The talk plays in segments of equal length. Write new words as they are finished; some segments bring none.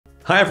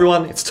Hi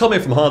everyone, it's Tom here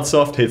from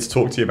HardSoft, here to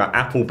talk to you about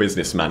Apple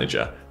Business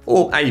Manager,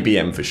 or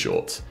ABM for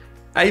short.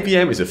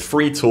 ABM is a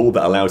free tool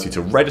that allows you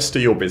to register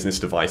your business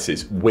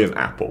devices with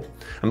Apple.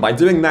 And by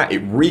doing that,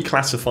 it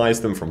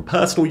reclassifies them from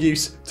personal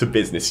use to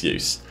business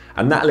use.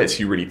 And that lets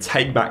you really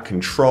take back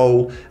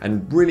control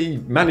and really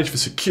manage the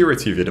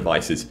security of your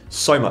devices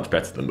so much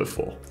better than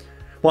before.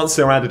 Once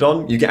they're added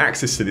on, you get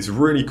access to this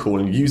really cool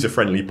and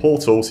user-friendly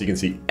portal so you can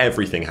see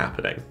everything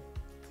happening.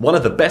 One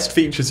of the best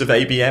features of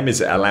ABM is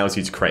it allows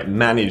you to create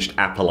managed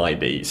Apple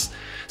IDs.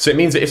 So it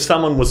means that if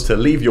someone was to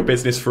leave your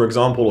business, for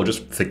example, or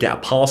just forget a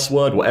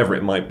password, whatever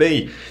it might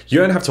be, you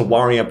don't have to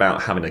worry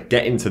about having to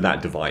get into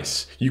that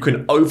device. You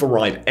can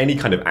override any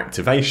kind of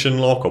activation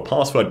lock or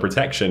password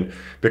protection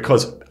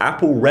because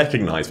Apple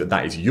recognize that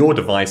that is your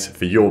device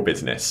for your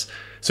business.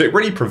 So it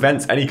really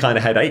prevents any kind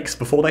of headaches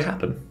before they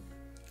happen.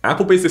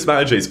 Apple Business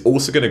Manager is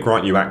also going to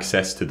grant you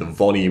access to the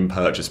volume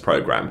purchase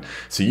program,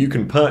 so you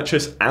can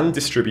purchase and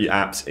distribute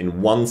apps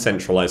in one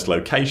centralized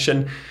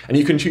location, and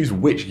you can choose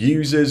which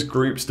users,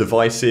 groups,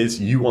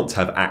 devices you want to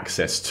have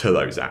access to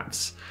those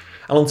apps.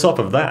 And on top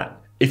of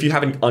that, if you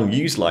have any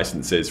unused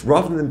licenses,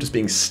 rather than them just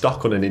being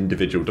stuck on an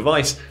individual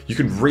device, you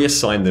can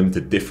reassign them to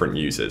different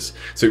users.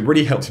 So it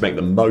really helps you make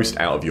the most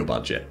out of your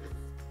budget.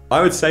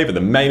 I would say that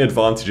the main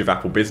advantage of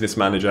Apple Business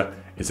Manager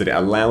is that it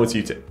allows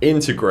you to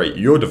integrate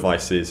your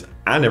devices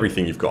and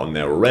everything you've got on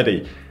there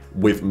already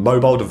with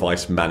mobile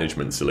device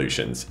management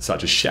solutions,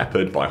 such as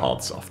Shepherd by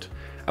HardSoft.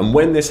 And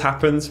when this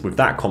happens, with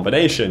that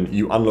combination,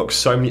 you unlock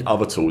so many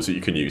other tools that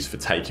you can use for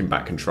taking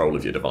back control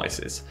of your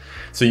devices.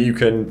 So you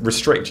can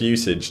restrict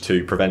usage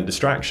to prevent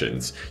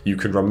distractions. You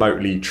can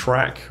remotely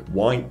track,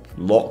 wipe,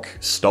 lock,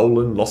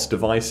 stolen, lost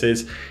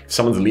devices. If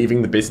someone's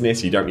leaving the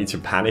business, you don't need to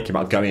panic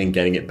about going and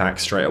getting it back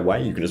straight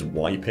away. You can just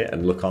wipe it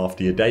and look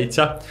after your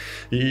data.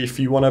 If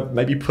you want to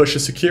maybe push a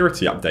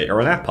security update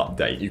or an app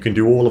update, you can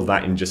do all of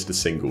that in just a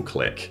single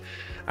click.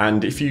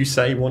 And if you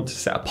say want to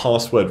set a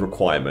password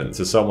requirement,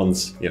 so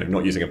someone's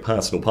not using a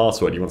personal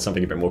password, you want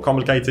something a bit more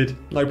complicated,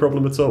 no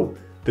problem at all.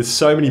 There's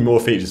so many more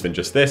features than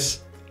just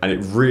this, and it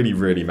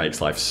really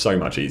makes life so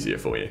much easier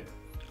for you.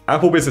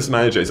 Apple Business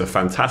Manager is a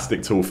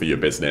fantastic tool for your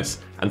business,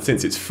 and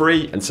since it's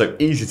free and so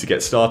easy to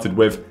get started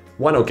with,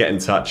 why not get in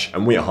touch,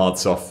 and we at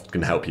HardSoft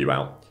can help you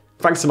out.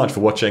 Thanks so much for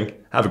watching,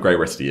 have a great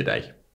rest of your day.